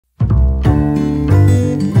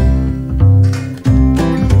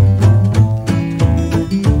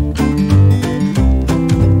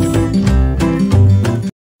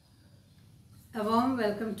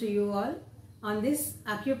on this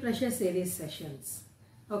acupressure series sessions.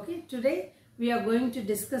 Okay, today we are going to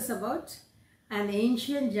discuss about an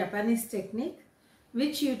ancient Japanese technique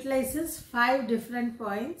which utilizes 5 different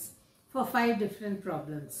points for 5 different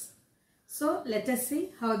problems. So let us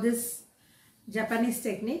see how this Japanese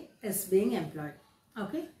technique is being employed.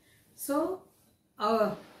 Okay, so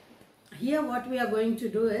here what we are going to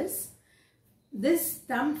do is, this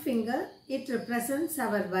thumb finger, it represents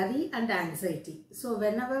our worry and anxiety. So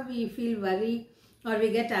whenever we feel worry or we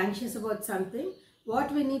get anxious about something,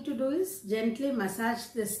 what we need to do is gently massage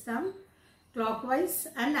this thumb clockwise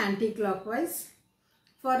and anti-clockwise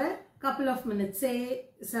for a couple of minutes, say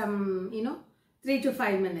some 3 to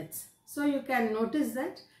 5 minutes. So you can notice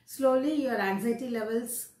that slowly your anxiety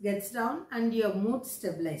levels gets down and your mood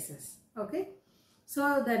stabilizes. Okay,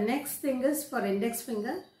 so the next thing is for index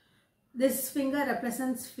finger. This finger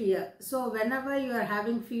represents fear. So whenever you are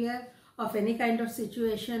having fear of any kind of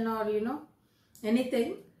situation or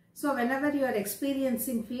anything, so whenever you are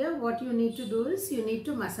experiencing fear, what you need to do is you need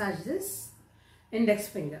to massage this index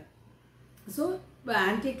finger. So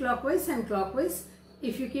anti-clockwise and clockwise,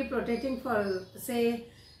 if you keep rotating for say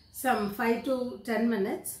some 5 to 10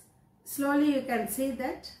 minutes, slowly you can see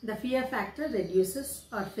that the fear factor reduces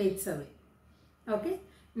or fades away. Okay.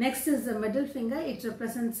 Next is the middle finger. It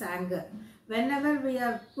represents anger. Whenever we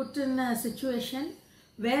are put in a situation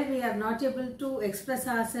where we are not able to express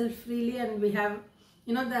ourselves freely and we have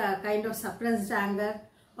the kind of suppressed anger,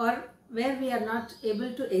 or where we are not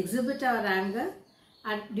able to exhibit our anger,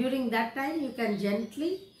 and during that time you can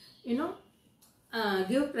gently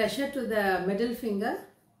give pressure to the middle finger.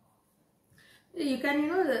 You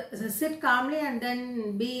can sit calmly and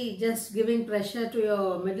then be just giving pressure to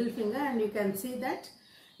your middle finger, and you can see that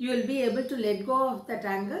you will be able to let go of that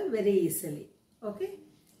anger very easily. Okay.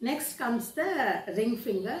 Next comes the ring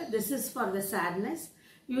finger. This is for the sadness.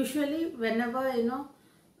 Usually whenever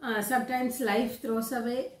sometimes life throws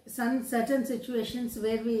away some certain situations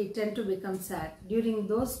where we tend to become sad. During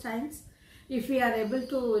those times, if we are able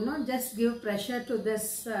to just give pressure to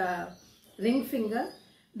this ring finger,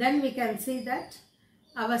 then we can see that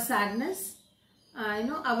our sadness,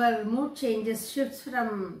 our mood changes, shifts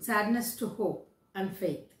from sadness to hope and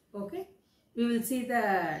faith. Okay, we will see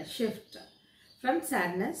the shift from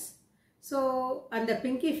sadness. So on the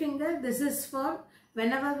pinky finger, this is for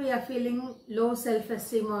whenever we are feeling low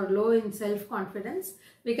self-esteem or low in self-confidence,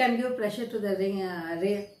 we can give pressure to the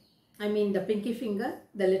the pinky finger,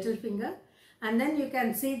 the little finger, and then you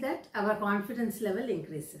can see that our confidence level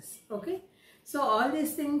increases. Okay, so all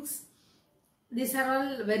these things, these are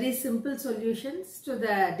all very simple solutions to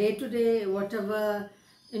the day-to-day whatever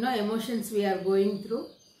emotions we are going through.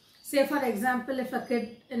 Say for example, if a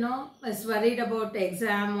kid is worried about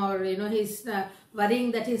exam, or he's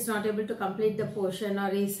worrying that he's not able to complete the portion, or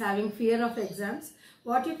he's having fear of exams,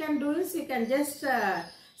 what you can do is you can just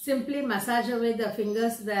simply massage away the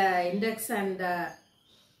fingers, the index and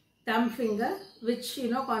thumb finger, which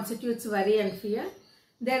constitutes worry and fear.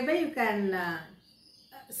 Thereby you can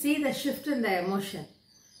see the shift in the emotion.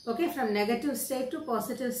 Okay, from negative state to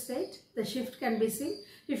positive state, the shift can be seen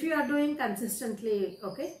if you are doing consistently.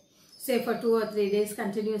 Okay, say for 2 or 3 days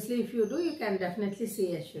continuously, if you do, you can definitely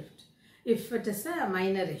see a shift if it is a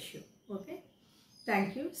minor issue. Okay,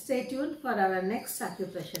 thank you. Stay tuned for our next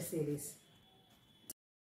acupressure series.